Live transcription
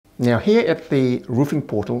Now here at the Roofing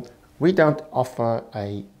Portal, we don't offer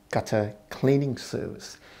a gutter cleaning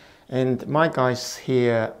service. And my guys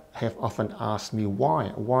here have often asked me why.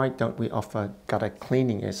 Why don't we offer gutter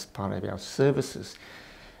cleaning as part of our services?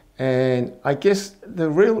 And I guess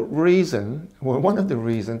the real reason, well, one of the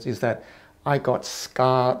reasons is that I got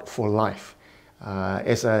scarred for life.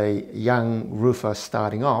 As a young roofer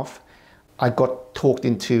starting off, I got talked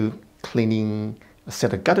into cleaning a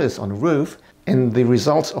set of gutters on a roof, and the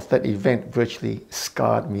results of that event virtually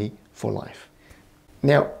scarred me for life.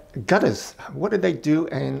 Now, gutters, what do they do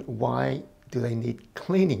and why do they need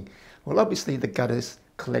cleaning? Well, obviously the gutters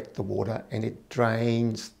collect the water and it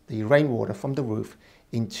drains the rainwater from the roof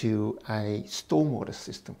into a stormwater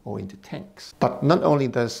system or into tanks. But not only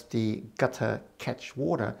does the gutter catch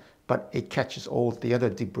water, but it catches all the other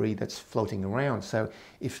debris that's floating around. So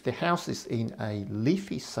if the house is in a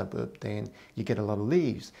leafy suburb, then you get a lot of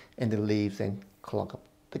leaves, and the leaves then clog up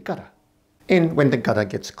the gutter. And when the gutter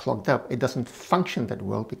gets clogged up, it doesn't function that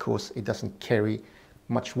well because it doesn't carry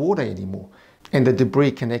much water anymore. And the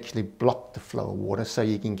debris can actually block the flow of water, so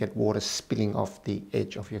you can get water spilling off the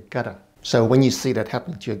edge of your gutter. So when you see that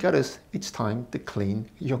happen to your gutters, it's time to clean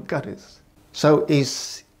your gutters. So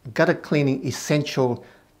is gutter cleaning essential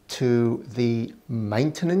to the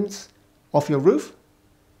maintenance of your roof?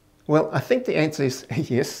 Well, I think the answer is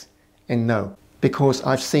yes and no, because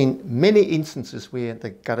I've seen many instances where the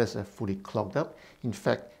gutters are fully clogged up. In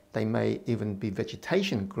fact, they may even be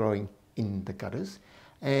vegetation growing in the gutters,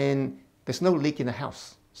 and there's no leak in the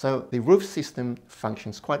house. So the roof system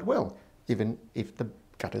functions quite well, even if the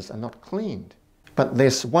gutters are not cleaned. But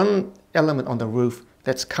there's one element on the roof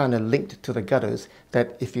that's kind of linked to the gutters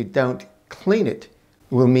that if you don't clean it,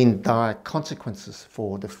 will mean dire consequences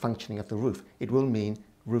for the functioning of the roof. It will mean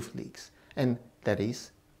roof leaks, and that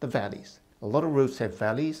is the valleys. A lot of roofs have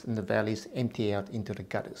valleys, and the valleys empty out into the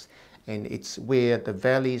gutters. And it's where the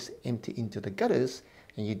valleys empty into the gutters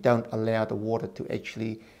and you don't allow the water to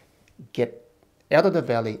actually get out of the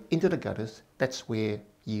valley into the gutters, that's where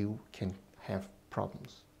you can have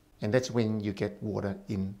problems. And that's when you get water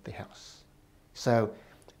in the house. So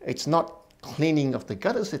it's not cleaning of the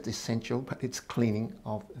gutters that's essential, but it's cleaning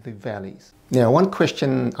of the valleys. Now, one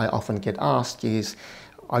question I often get asked is,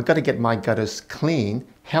 I've got to get my gutters clean.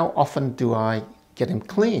 How often do I get them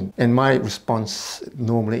clean? And my response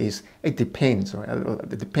normally is, it depends. Right?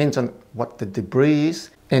 It depends on what the debris is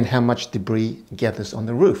and how much debris gathers on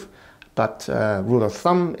the roof. But rule of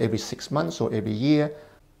thumb, every 6 months or every year.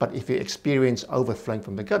 But if you experience overflowing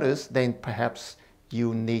from the gutters, then perhaps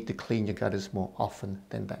you need to clean your gutters more often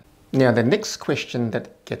than that. Now, the next question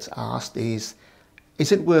that gets asked is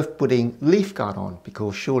it worth putting leafguard on?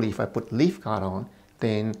 Because surely if I put leafguard on,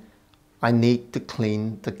 then I need to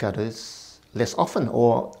clean the gutters less often,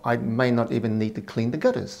 or I may not even need to clean the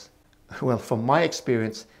gutters. Well, from my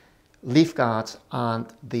experience, leafguards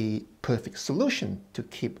aren't the perfect solution to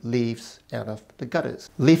keep leaves out of the gutters.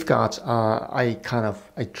 Leafguards are a kind of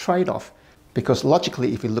a trade-off, because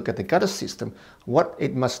logically, if you look at the gutter system, what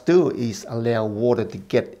it must do is allow water to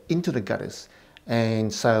get into the gutters.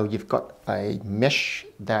 And so you've got a mesh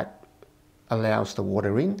that allows the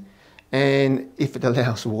water in. And if it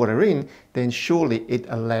allows water in, then surely it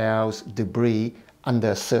allows debris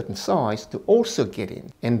under a certain size to also get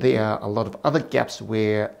in. And there are a lot of other gaps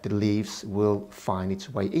where the leaves will find its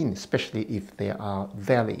way in, especially if there are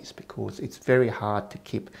valleys, because it's very hard to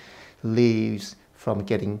keep leaves from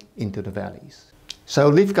getting into the valleys. So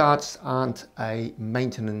leafguards aren't a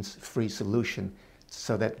maintenance-free solution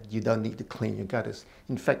so that you don't need to clean your gutters.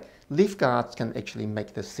 In fact, leafguards can actually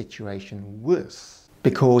make the situation worse,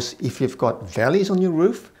 because if you've got valleys on your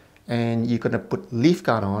roof and you're going to put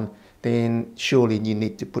leafguard on, then surely you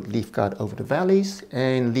need to put leafguard over the valleys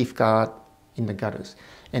and leafguard in the gutters.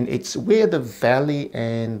 And it's where the valley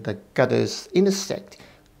and the gutters intersect,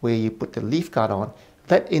 where you put the leafguard on,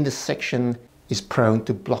 that intersection is prone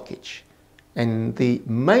to blockage. And the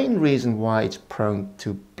main reason why it's prone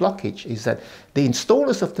to blockage is that the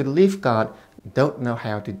installers of the leafguard don't know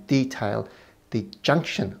how to detail the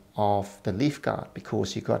junction of the leafguard,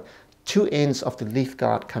 because you've got two ends of the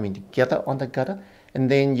leafguard coming together on the gutter, and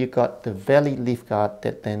then you've got the valley leafguard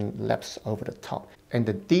that then laps over the top. And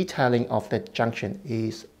the detailing of that junction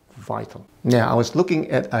is vital. Now, I was looking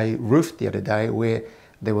at a roof the other day where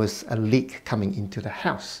there was a leak coming into the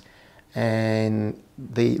house. And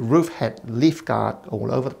the roof had leafguard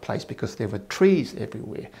all over the place because there were trees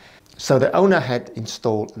everywhere. So the owner had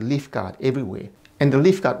installed leafguard everywhere, and the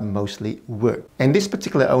leafguard mostly worked. And this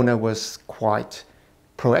particular owner was quite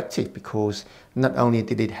proactive, because not only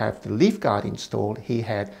did it have the leafguard installed, he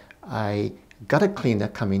had a gutter cleaner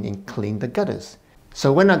come in and clean the gutters.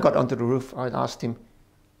 So when I got onto the roof, I asked him,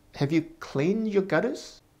 have you cleaned your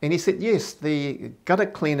gutters? And he said, yes, the gutter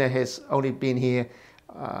cleaner has only been here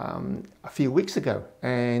a few weeks ago,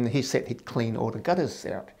 and he said he'd clean all the gutters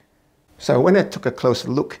out. So when I took a closer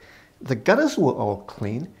look, the gutters were all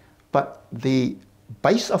clean, but the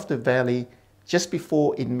base of the valley, just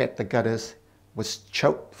before it met the gutters, was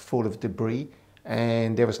choked full of debris,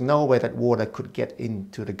 and there was no way that water could get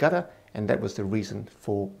into the gutter, and that was the reason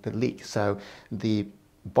for the leak. So the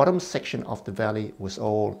bottom section of the valley was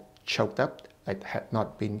all choked up. It had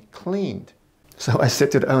not been cleaned. So I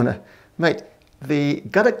said to the owner, mate, the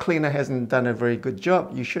gutter cleaner hasn't done a very good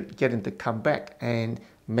job. You should get him to come back and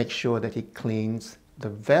make sure that he cleans the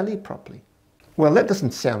valley properly. Well, that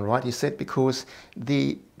doesn't sound right, he said, because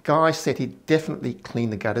the guy said he definitely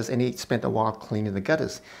cleaned the gutters and he spent a while cleaning the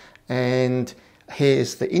gutters. And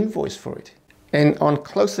here's the invoice for it. And on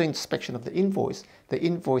closer inspection of the invoice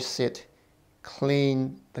said,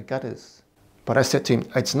 clean the gutters. But I said to him,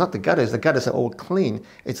 it's not the gutters are all clean,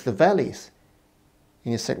 it's the valleys.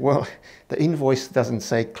 And he said, well, the invoice doesn't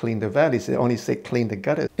say clean the valleys, it only said clean the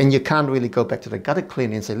gutters. And you can't really go back to the gutter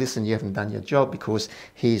cleaner and say, listen, you haven't done your job, because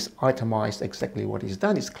he's itemized exactly what he's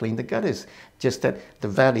done, he's cleaned the gutters, just that the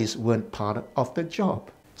valleys weren't part of the job.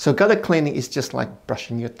 So gutter cleaning is just like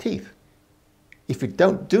brushing your teeth. If you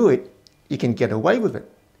don't do it, you can get away with it.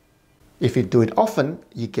 If you do it often,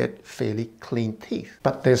 you get fairly clean teeth.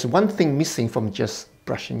 But there's one thing missing from just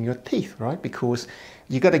brushing your teeth, right? Because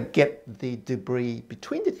you got to get the debris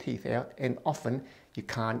between the teeth out, and often you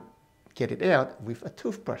can't get it out with a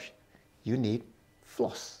toothbrush. You need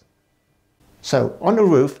floss. So on the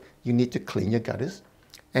roof, you need to clean your gutters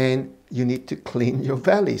and you need to clean your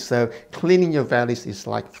valleys. So cleaning your valleys is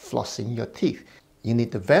like flossing your teeth. You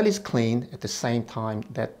need the valleys cleaned at the same time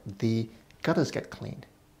that the gutters get cleaned.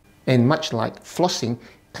 And much like flossing,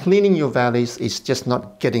 cleaning your valleys is just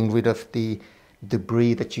not getting rid of the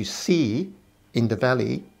debris that you see in the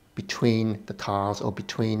valley between the tiles or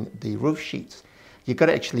between the roof sheets. You've got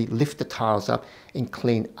to actually lift the tiles up and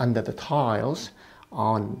clean under the tiles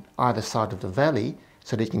on either side of the valley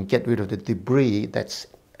so that you can get rid of the debris that's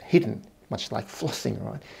hidden, much like flossing,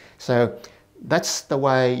 right? So that's the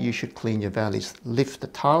way you should clean your valleys. Lift the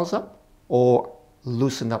tiles up or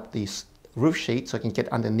loosen up these roof sheet so you can get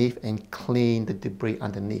underneath and clean the debris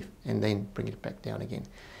underneath, and then bring it back down again.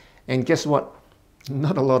 And guess what?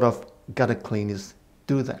 Not a lot of gutter cleaners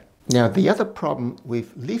do that. Now, the other problem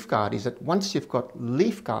with leafguard is that once you've got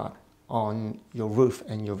leafguard on your roof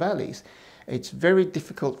and your valleys, it's very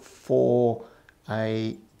difficult for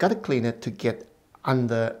a gutter cleaner to get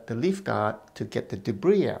under the leafguard to get the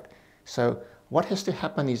debris out. So what has to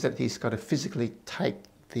happen is that he's got to physically take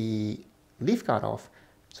the leafguard off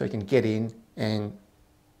so he can get in and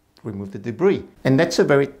remove the debris. And that's a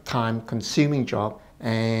very time-consuming job,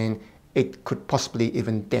 and it could possibly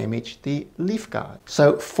even damage the leafguard.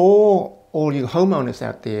 So for all you homeowners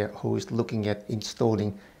out there who is looking at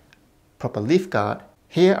installing proper leafguard,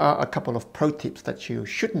 here are a couple of pro tips that you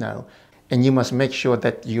should know. And you must make sure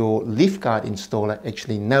that your leafguard installer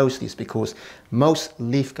actually knows this, because most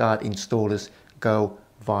leafguard installers go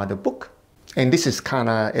via the book. And this is kind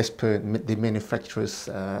of as per the manufacturer's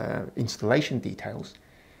installation details.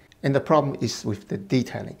 And the problem is with the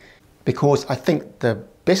detailing, because I think the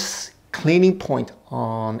best cleaning point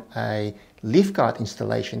on a leafguard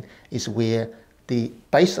installation is where the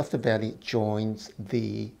base of the valley joins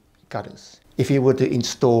the gutters. If you were to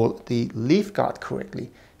install the leafguard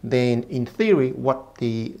correctly, then in theory what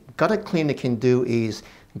the gutter cleaner can do is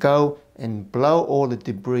go and blow all the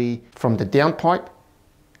debris from the downpipe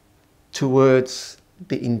towards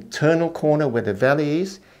the internal corner where the valley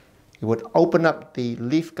is. It would open up the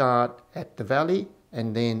leafguard at the valley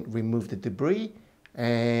and then remove the debris,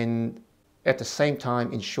 and at the same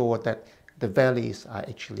time ensure that the valleys are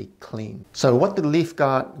actually clean. So what the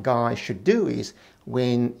leafguard guy should do is,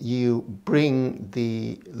 when you bring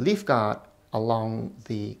the leafguard along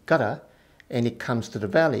the gutter and it comes to the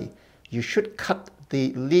valley, you should cut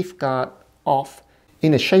the leafguard off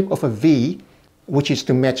in the shape of a V, which is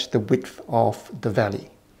to match the width of the valley.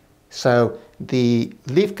 So the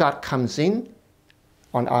leafguard comes in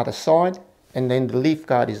on either side, and then the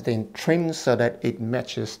leafguard is then trimmed so that it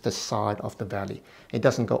matches the side of the valley. It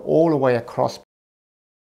doesn't go all the way across,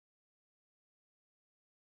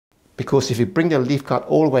 because if you bring the leafguard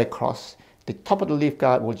all the way across, the top of the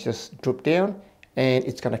leafguard will just drop down and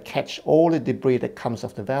it's going to catch all the debris that comes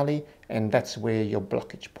off the valley, and that's where your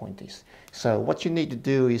blockage point is. So what you need to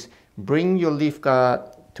do is bring your leafguard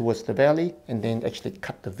towards the valley and then actually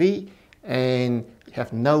cut the V, and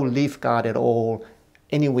have no leafguard at all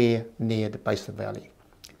anywhere near the base of the valley.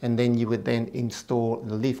 and then you would then install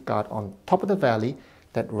the leaf guard on top of the valley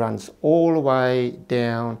that runs all the way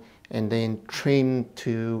down and then trim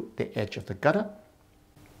to the edge of the gutter.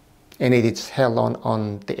 And it is held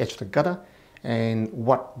on the edge of the gutter. And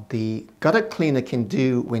what the gutter cleaner can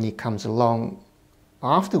do when he comes along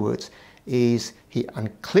afterwards is he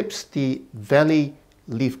unclips the valley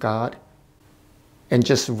leaf guard and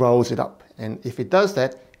just rolls it up. And if it does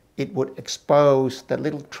that, it would expose that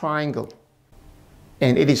little triangle.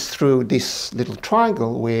 And it is through this little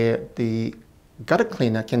triangle where the gutter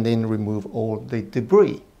cleaner can then remove all the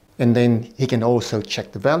debris. And then he can also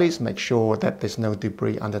check the valleys, make sure that there's no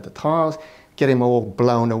debris under the tiles, get them all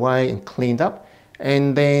blown away and cleaned up.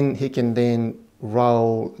 And then he can then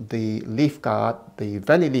roll the leaf guard, the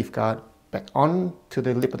valley leaf guard, back on to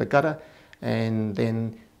the lip of the gutter, and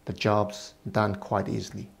then the job's done quite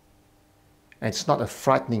easily. And it's not a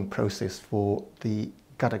frightening process for the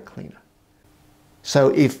gutter cleaner. So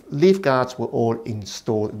if leaf guards were all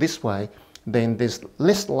installed this way, then there's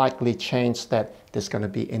less likely chance that there's going to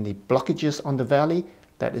be any blockages on the valley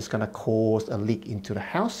that is going to cause a leak into the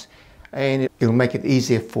house. And it'll make it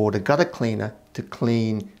easier for the gutter cleaner to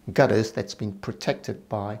clean gutters that's been protected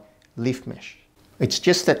by leaf mesh. It's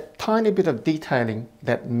just that tiny bit of detailing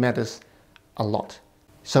that matters a lot.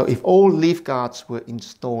 So if all leaf guards were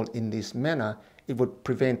installed in this manner, it would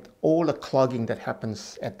prevent all the clogging that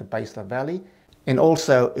happens at the base of the valley. And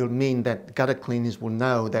also it'll mean that gutter cleaners will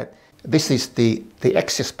know that this is the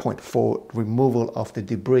access point for removal of the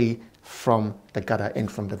debris from the gutter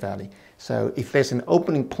and from the valley. So if there's an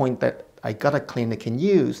opening point that a gutter cleaner can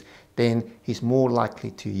use, then he's more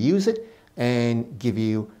likely to use it and give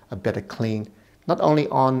you a better clean, not only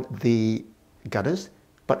on the gutters,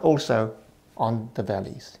 but also on the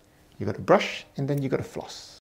valleys. You've got to brush and then you've got to floss.